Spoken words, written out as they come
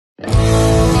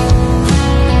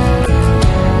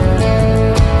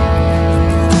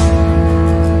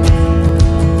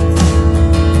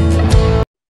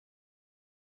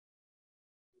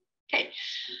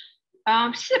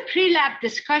This is a pre-lab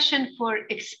discussion for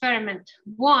experiment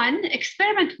one.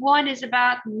 Experiment one is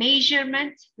about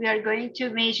measurement. We are going to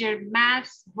measure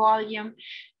mass, volume,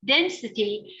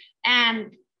 density,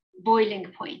 and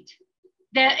boiling point.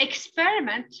 The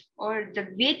experiment or the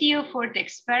video for the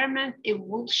experiment, it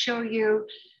will show you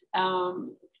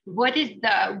what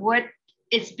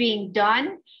is being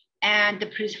done and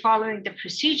following the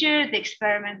procedure. The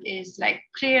experiment is like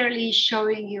clearly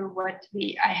showing you what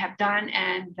I have done,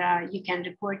 and you can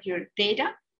record your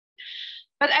data.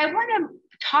 But I want to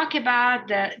talk about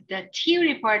the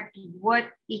theory part, what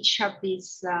each of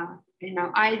these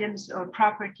items or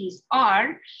properties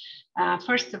are.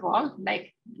 First of all,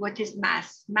 like what is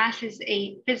mass? Mass is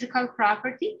a physical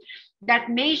property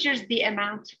that measures the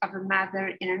amount of a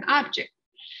matter in an object.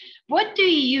 What do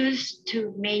you use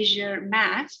to measure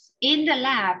mass in the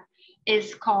lab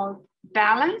is called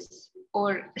balance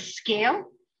or scale.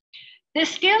 The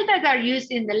scale that are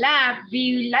used in the lab,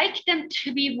 we like them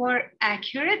to be more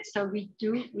accurate. So we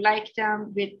do like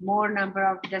them with more number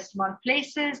of decimal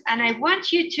places. And I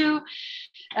want you to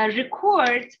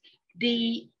record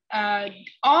the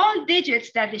all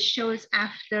digits that it shows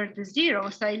after the zero.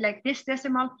 So like this this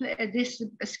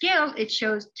scale, it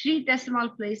shows 3 decimal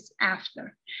places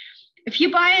after. If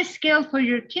you buy a scale for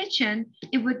your kitchen,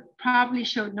 it would probably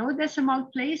show no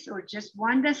decimal place or just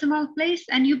 1 decimal place,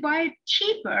 and you buy it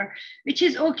cheaper, which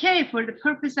is okay for the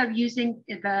purpose of using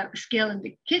the scale in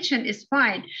the kitchen is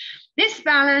fine. This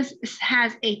balance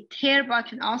has a tare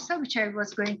button also, which I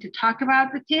was going to talk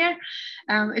about the tare.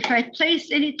 If I place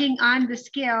anything on the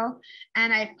scale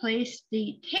and I place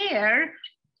the tare,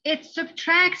 it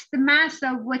subtracts the mass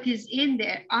of what is in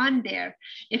there, on there.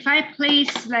 If I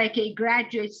place like a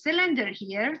graduate cylinder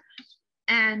here,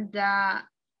 and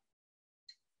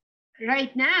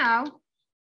right now,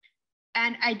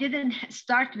 and I didn't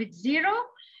start with 0,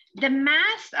 the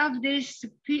mass of this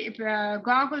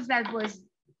goggles that was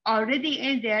already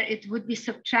in there, it would be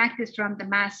subtracted from the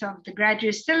mass of the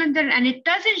graduate cylinder, and it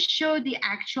doesn't show the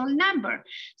actual number.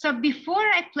 So before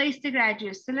I place the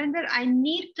graduate cylinder, I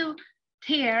need to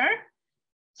tare,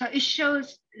 so it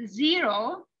shows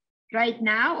 0 right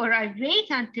now, or I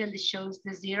wait until it shows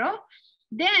the 0.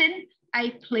 Then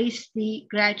I place the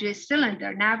graduate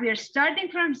cylinder. Now we are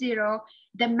starting from 0.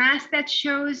 The mass that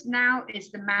shows now is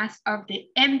the mass of the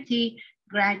empty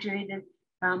graduated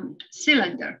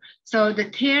cylinder. So the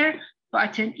tare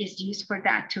button is used for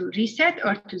that, to reset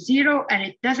or to 0, and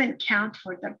it doesn't count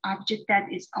for the object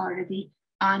that is already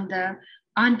on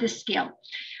the scale.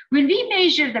 When we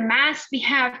measure the mass, we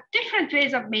have different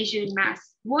ways of measuring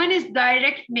mass. One is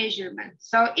direct measurement.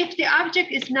 So if the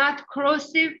object is not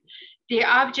corrosive, the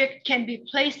object can be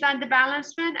placed on the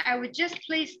balance bin. I would just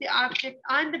place the object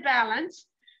on the balance,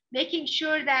 making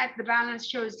sure that the balance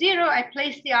shows 0. I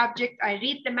place the object, I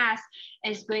read the mass,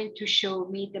 and it's going to show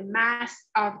me the mass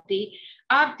of the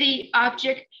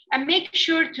object, and make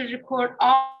sure to record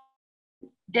all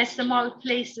decimal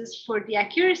places for the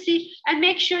accuracy, and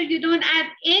make sure you don't add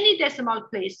any decimal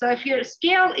place. So if your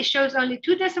scale, it shows only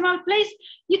 2 decimal places,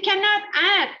 you cannot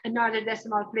add another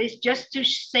decimal place just to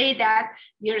say that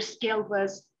your scale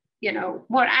was,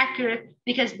 more accurate,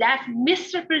 because that's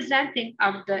misrepresenting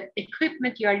of the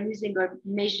equipment you are using or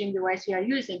measuring device you are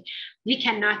using. We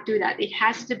cannot do that. It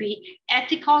has to be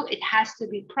ethical. It has to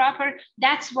be proper.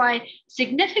 That's why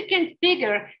significant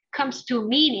figure comes to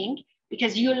meaning,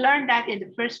 because you learned that in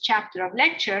the first chapter of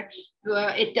lecture.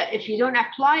 If you don't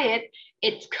apply it,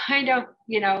 it's kind of,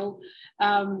 your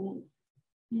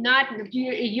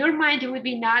mind would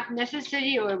be not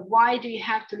necessary, or why do you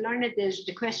have to learn it?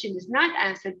 The question is not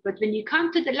answered. But when you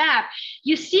come to the lab,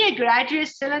 you see a graduate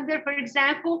cylinder, for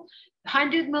example,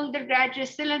 100 milliliter graduate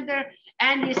cylinder,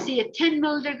 and you see a 10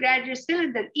 milliliter graduate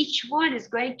cylinder. Each one is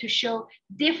going to show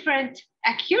different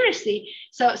accuracy.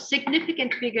 So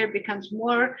significant figure becomes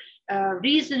more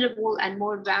reasonable and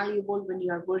more valuable when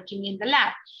you are working in the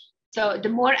lab. So the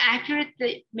more accurate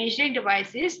the measuring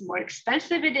device is, more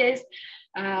expensive it is,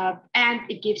 and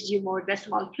it gives you more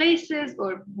decimal places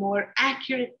or more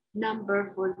accurate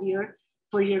number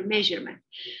for your measurement.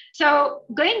 So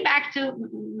going back to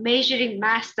measuring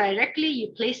mass directly,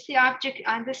 you place the object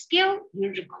on the scale,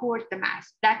 you record the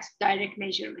mass. That's direct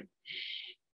measurement.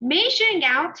 Measuring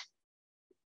out,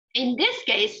 in this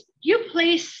case, you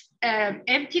place an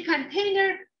empty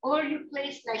container, or you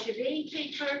place like a weighing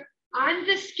paper on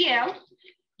the scale.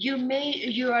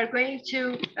 You are going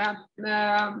to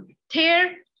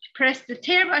press the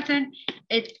tare button.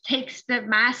 It takes the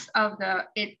mass of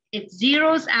it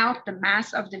zeroes out the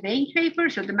mass of the weighing paper.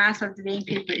 So the mass of the weighing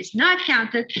paper is not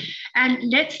counted.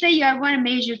 And let's say I want to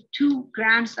measure 2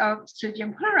 grams of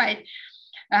sodium chloride.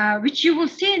 which you will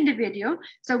see in the video.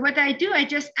 So what I do, I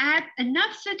just add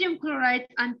enough sodium chloride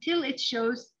until it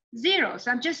shows 0.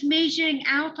 So I'm just measuring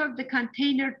out of the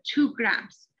container 2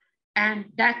 grams. And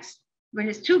that's when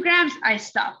it's 2 grams, I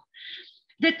stop.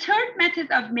 The third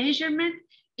method of measurement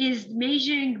is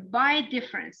measuring by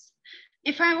difference.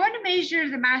 If I want to measure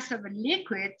the mass of a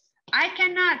liquid, I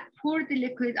cannot pour the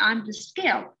liquid on the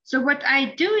scale. So what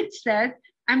I do instead,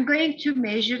 I'm going to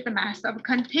measure the mass of a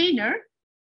container.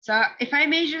 So if I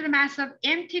measure the mass of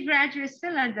empty graduate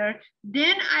cylinder,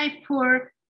 then I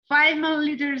pour 5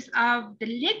 milliliters of the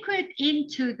liquid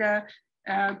into the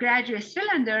graduate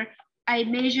cylinder. I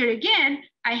measure again,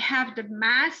 I have the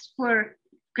mass for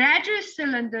graduate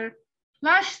cylinder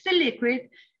plus the liquid,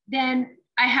 then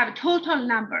I have a total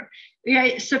number. When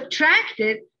I subtract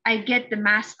it, I get the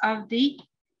mass of the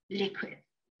liquid.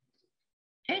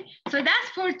 Okay, so that's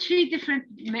for 3 different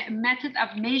methods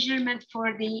of measurement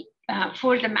for the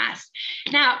mass.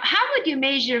 Now, how would you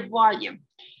measure volume?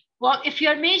 Well, if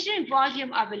you're measuring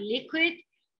volume of a liquid,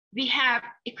 we have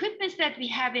equipments that we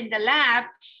have in the lab.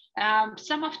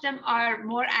 Some of them are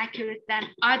more accurate than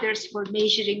others for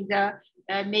measuring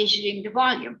the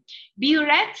volume.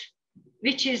 Burette,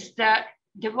 which is the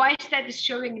device that is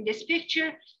showing in this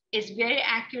picture, is very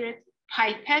accurate.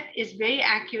 Pipette is very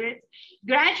accurate.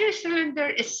 Graduate cylinder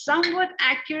is somewhat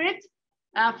accurate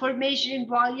for measuring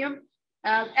volume,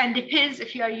 and depends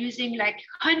if you are using like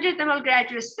 100 ml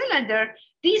graduate cylinder.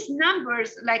 These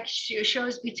numbers like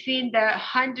shows between the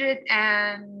 100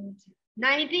 and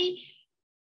 90.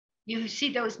 You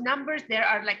see those numbers, there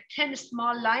are like 10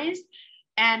 small lines.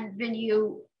 And when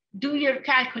you do your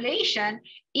calculation,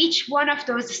 each one of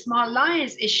those small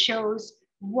lines, it shows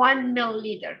 1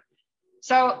 milliliter.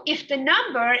 So if the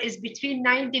number is between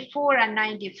 94 and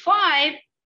 95,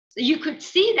 you could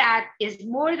see that is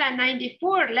more than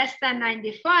 94, less than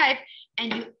 95,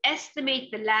 and you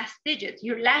estimate the last digit.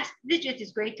 Your last digit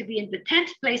is going to be in the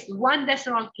 10th place, 1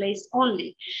 decimal place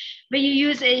only. When you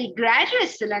use a graduate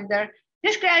cylinder,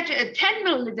 this 10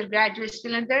 milliliter graduate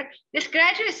cylinder, this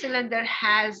graduate cylinder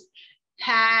has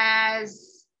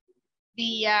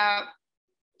the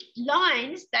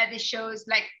lines that it shows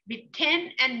like with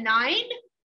 10 and 9,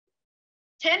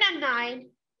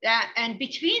 and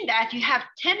between that you have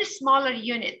 10 smaller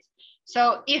units.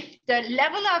 So if the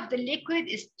level of the liquid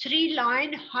is 3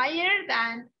 lines higher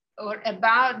than or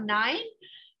about 9,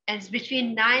 and it's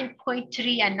between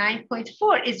 9.3 and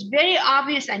 9.4, it's very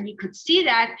obvious, and you could see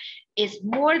that is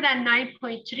more than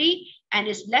 9.3 and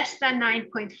is less than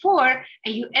 9.4,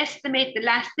 and you estimate the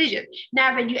last digit.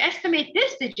 Now, when you estimate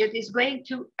this digit, is going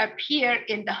to appear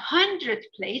in the 100th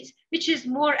place, which is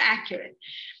more accurate.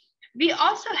 We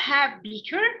also have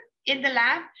beaker in the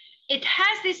lab. It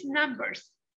has these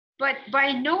numbers, but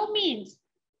by no means,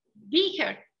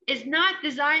 beaker is not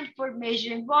designed for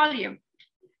measuring volume,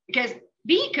 because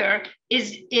beaker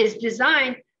is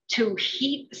designed to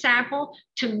heat the sample,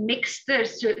 to mix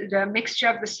the mixture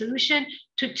of the solution,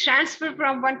 to transfer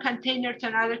from one container to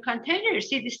another container. You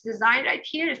see this design right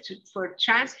here is for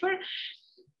transfer.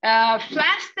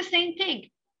 Flask, the same thing.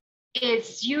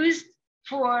 It's used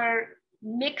for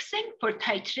mixing, for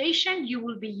titration. You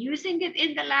will be using it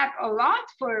in the lab a lot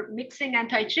for mixing and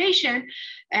titration,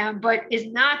 but is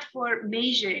not for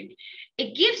measuring.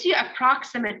 It gives you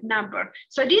approximate number.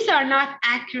 So these are not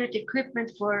accurate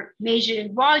equipment for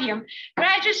measuring volume.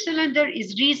 Graduate cylinder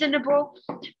is reasonable.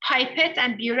 Pipette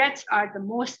and burettes are the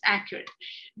most accurate.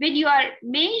 When you are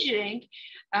measuring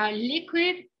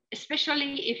liquid,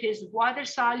 especially if it's water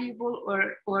soluble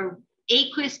or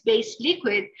aqueous-based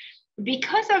liquid,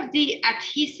 because of the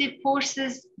adhesive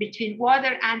forces between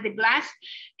water and the glass,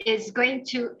 is going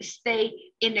to stay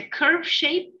in a curved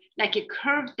shape, like a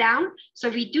curve down. So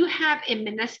we do have a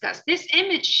meniscus. This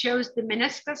image shows the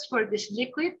meniscus for this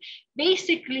liquid,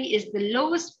 basically is the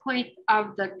lowest point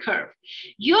of the curve.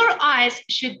 Your eyes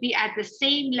should be at the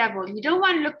same level. You don't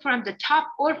want to look from the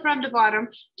top or from the bottom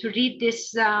to read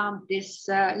this,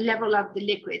 level of the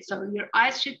liquid. So your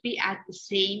eyes should be at the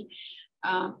same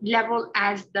level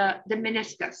as the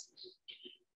meniscus.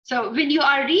 So when you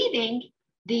are reading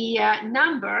the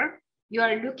number, you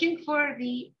are looking for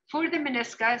the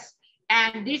meniscus,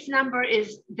 and this number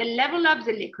is the level of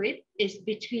the liquid is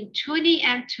between 20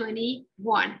 and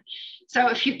 21. So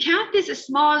if you count these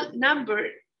small number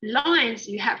lines,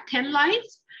 you have 10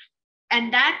 lines,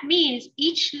 and that means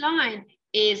each line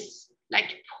is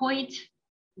like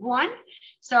 0.1.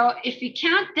 So if we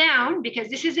count down, because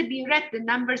this is a burette, the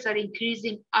numbers are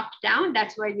increasing up, down.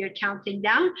 That's why we're counting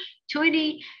down.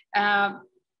 20,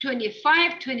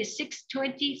 25, 26,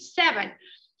 27.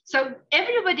 So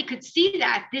everybody could see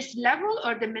that this level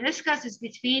or the meniscus is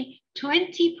between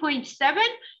 20.7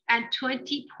 and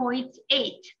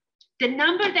 20.8. The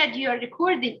number that you are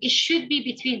recording, it should be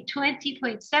between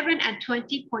 20.7 and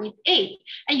 20.8.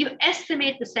 And you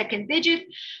estimate the second digit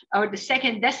or the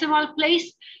second decimal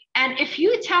place. And if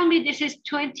you tell me this is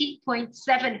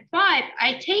 20.75,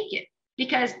 I take it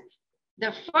because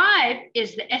the 5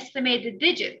 is the estimated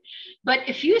digit. But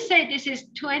if you say this is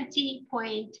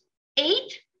 20.8,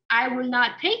 I will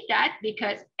not take that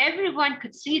because everyone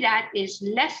could see that is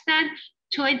less than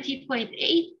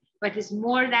 20.8, but is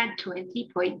more than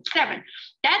 20.7.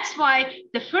 That's why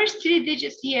the first 3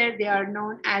 digits here, they are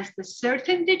known as the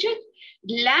certain digit.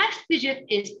 Last digit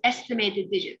is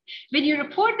estimated digit. When you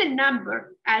report the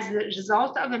number as the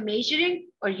result of a measuring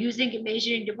or using a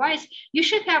measuring device, you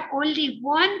should have only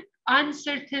one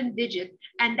uncertain digit,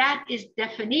 and that is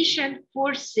definition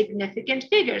for significant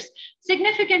figures.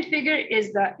 Significant figure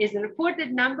is a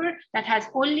reported number that has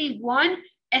only one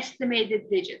estimated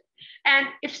digit. And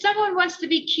if someone wants to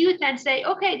be cute and say,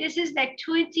 okay, this is like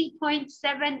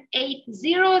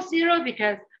 20.7800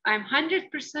 because I'm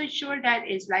 100% sure that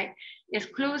is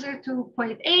closer to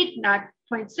 0.8, not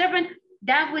 0.7,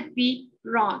 that would be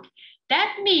wrong.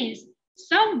 That means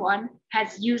someone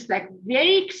has used like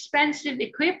very expensive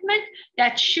equipment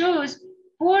that shows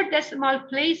 4 decimal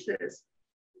places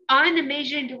on a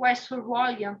measuring device for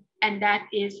volume, and that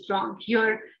is wrong.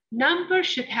 Your number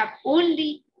should have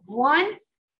only one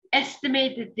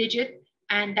estimated digit,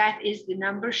 and that is the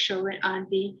number shown on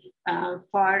the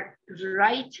far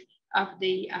right of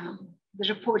the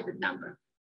reported number.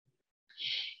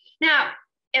 Now,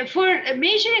 for a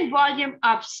measuring volume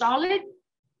of solid,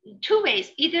 2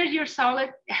 ways. Either your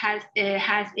solid has a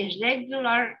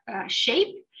regular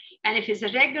shape, and if it's a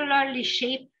regularly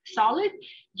shaped solid,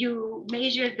 you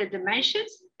measure the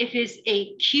dimensions. If it's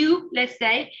a cube, let's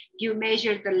say, you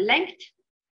measure the length,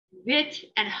 width,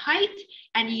 and height,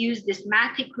 and use this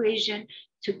math equation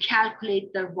to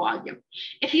calculate the volume.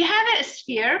 If you have a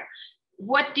sphere,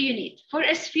 what do you need? For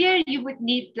a sphere, you would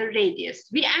need the radius.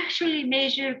 We actually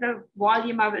measure the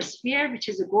volume of a sphere, which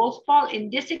is a golf ball, in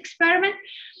this experiment.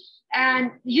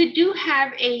 And you do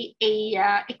have a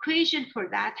equation for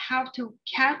that, how to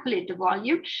calculate the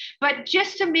volume. But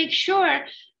just to make sure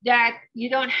that you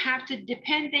don't have to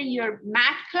depend on your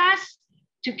math class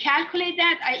to calculate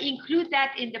that, I include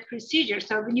that in the procedure.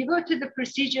 So when you go to the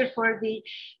procedure for the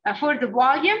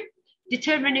volume,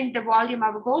 determining the volume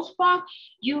of a golf ball,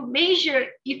 you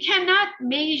cannot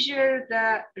measure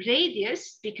the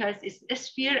radius because it's a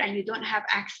sphere and you don't have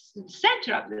access to the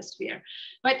center of the sphere.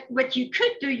 But what you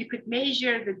could do, you could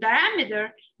measure the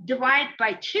diameter, divide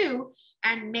by 2,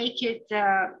 and make it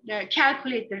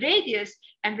calculate the radius.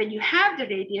 And when you have the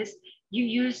radius, you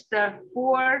use the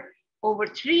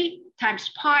 4/3 times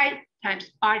pi times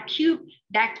r cubed.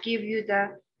 That gives you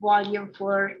the volume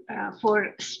for a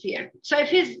sphere. So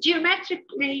if it's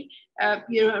geometrically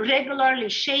regularly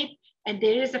shaped, and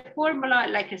there is a formula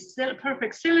like a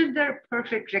perfect cylinder,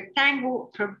 perfect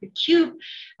rectangle, perfect cube,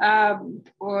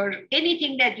 or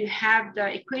anything that you have the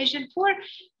equation for,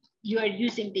 you are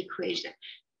using the equation.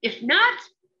 If not,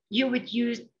 you would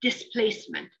use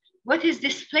displacement. What is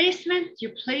displacement? You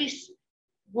place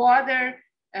water,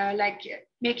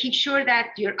 making sure that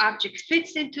your object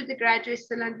fits into the graduate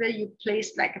cylinder. You place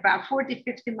like about 40,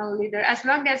 50 milliliter, as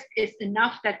long as it's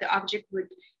enough that the object would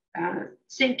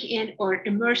sink in or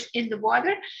immerse in the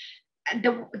water. And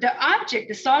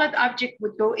the solid object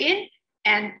would go in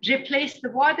and replace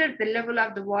the water. The level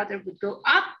of the water would go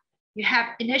up. You have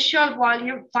initial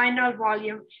volume, final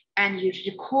volume, and you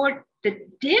record the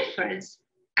difference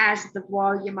as the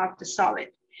volume of the solid.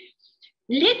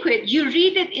 Liquid, you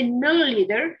read it in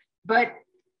milliliter, but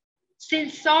since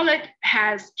solid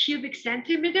has cubic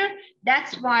centimeter,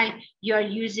 that's why you're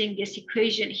using this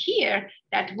equation here,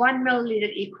 that 1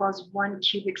 milliliter equals 1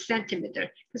 cubic centimeter,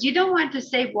 because you don't want to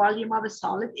say volume of a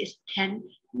solid is 10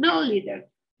 milliliter.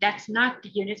 That's not the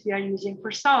unit we are using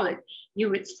for solid. You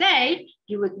would say,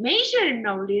 you would measure in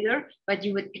milliliter, but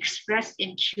you would express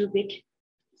in cubic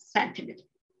centimeter.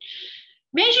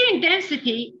 Measuring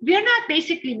density, we are not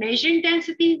basically measuring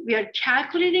density, we are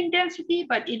calculating density,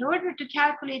 but in order to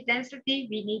calculate density,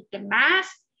 we need the mass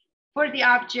for the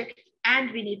object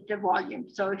and we need the volume.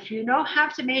 So if you know how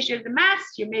to measure the mass,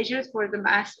 you measure for the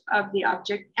mass of the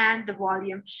object and the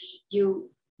volume, you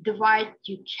divide,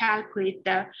 you calculate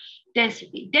the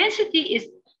density. Density is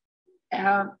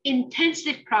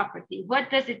intensive property. What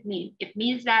does it mean? It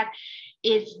means that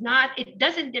it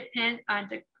doesn't depend on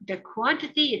the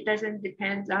quantity. It doesn't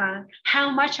depend on how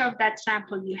much of that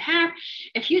sample you have.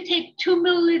 If you take 2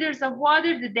 milliliters of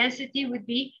water, the density would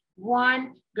be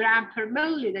 1 gram per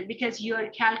milliliter because you are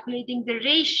calculating the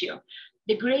ratio.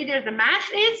 The greater the mass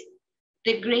is,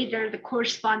 the greater the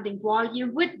corresponding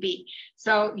volume would be.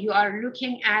 So you are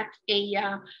looking at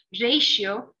a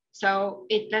ratio. So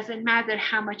it doesn't matter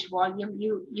how much volume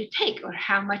you take or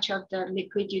how much of the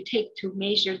liquid you take to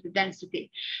measure the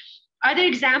density. Other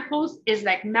examples is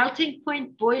like melting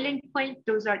point, boiling point.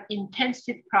 Those are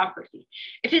intensive property.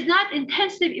 If it's not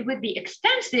intensive, it would be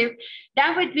extensive.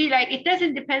 That would be like, it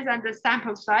doesn't depend on the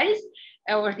sample size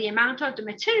or the amount of the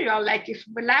material. Like if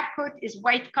the lab coat is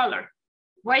white color,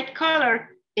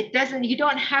 it doesn't, you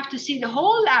don't have to see the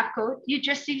whole lab coat. You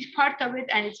just see part of it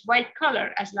and it's white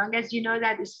color, as long as you know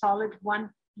that it's solid one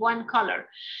color.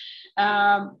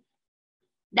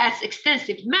 That's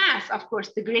extensive. Mass, of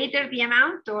course, the greater the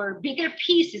amount or bigger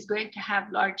piece is going to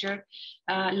have larger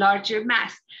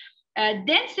mass.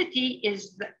 Density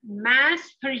is the mass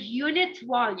per unit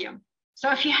volume.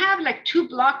 So if you have like 2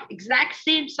 blocks, exact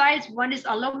same size, one is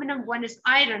aluminum, one is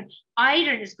iron,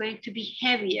 iron is going to be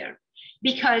heavier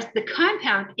because the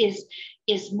compound is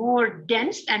more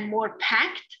dense and more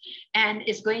packed and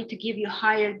is going to give you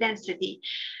higher density.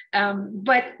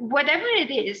 But whatever it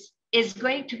is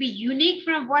going to be unique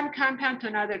from one compound to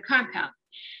another compound.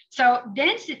 So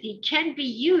density can be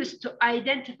used to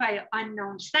identify an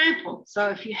unknown sample. So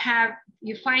if you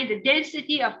find a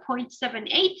density of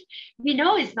 0.78, we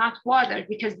know it's not water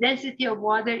because density of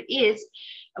water is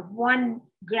 1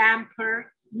 gram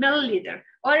per milliliter.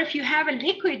 Or if you have a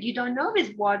liquid, you don't know if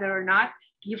it's water or not,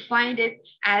 you find it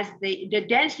as the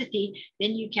density,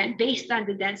 then you can, based on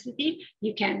the density,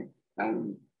 you can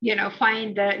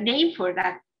find the name for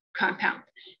that compound.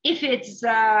 If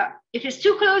it's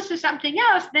too close to something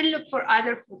else, then look for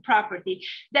other property.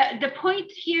 The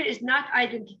point here is not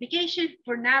identification.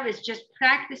 For now, it's just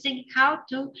practicing how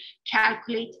to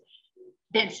calculate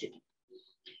density.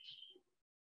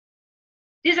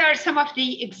 These are some of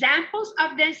the examples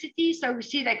of density. So we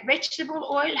see like vegetable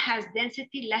oil has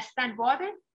density less than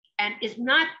water and is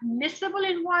not miscible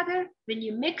in water. When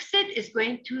you mix it, it's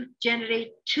going to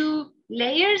generate 2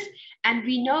 layers. And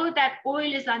we know that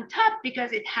oil is on top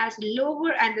because it has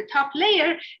lower, and the top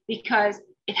layer because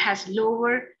it has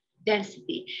lower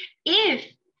density. If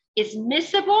it's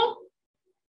miscible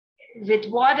with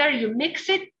water, you mix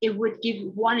it, it would give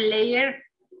 1 layer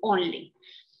only.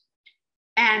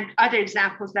 And other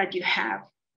examples that you have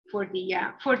for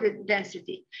the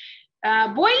density.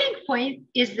 Boiling point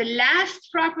is the last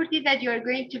property that you are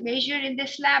going to measure in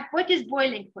this lab. What is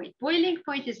boiling point? Boiling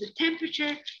point is the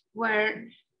temperature where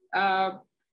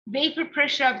vapor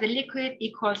pressure of the liquid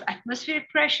equals atmospheric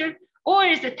pressure, or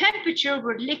is the temperature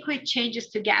where liquid changes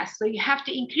to gas. So you have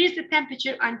to increase the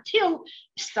temperature until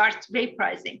it starts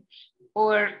vaporizing,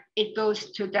 or it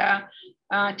goes to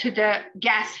the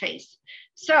gas phase.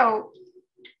 So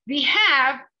we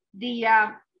have the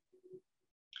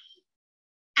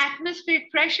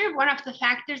atmospheric pressure, one of the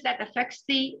factors that affects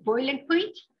the boiling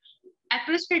point.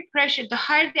 Atmospheric pressure, the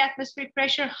higher the atmospheric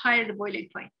pressure, higher the boiling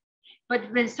point.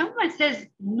 But when someone says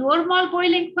normal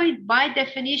boiling point, by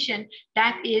definition,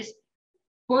 that is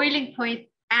boiling point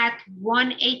at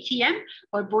 1 atm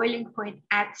or boiling point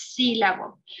at sea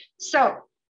level. So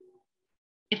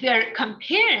if we are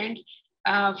comparing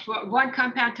for one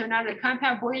compound to another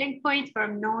compound, boiling point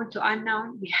from known to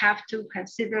unknown, we have to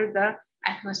consider the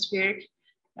atmospheric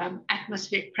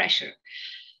pressure.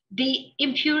 The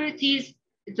impurities,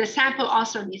 the sample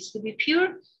also needs to be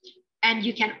pure, and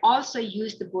you can also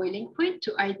use the boiling point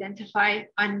to identify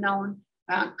unknown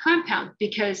compound,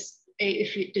 because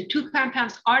if the 2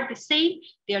 compounds are the same,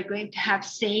 they are going to have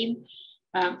same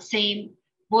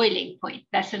boiling point.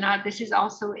 This is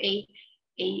also a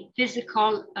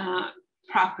physical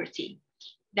property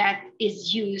that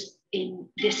is used in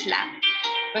this lab.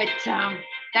 But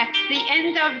that's the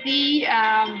end of the,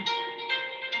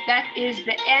 that is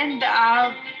the end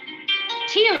of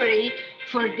theory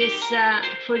for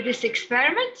this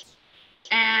experiment.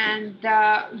 And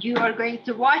you are going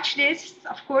to watch this,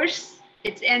 of course.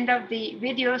 It's end of the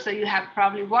video, so you have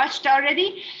probably watched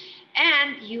already.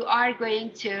 And you are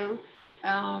going to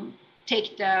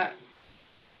take the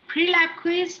pre-lab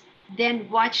quiz, then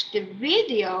watch the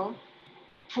video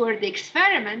for the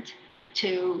experiment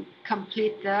to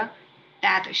complete the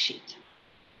data sheet.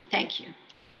 Thank you.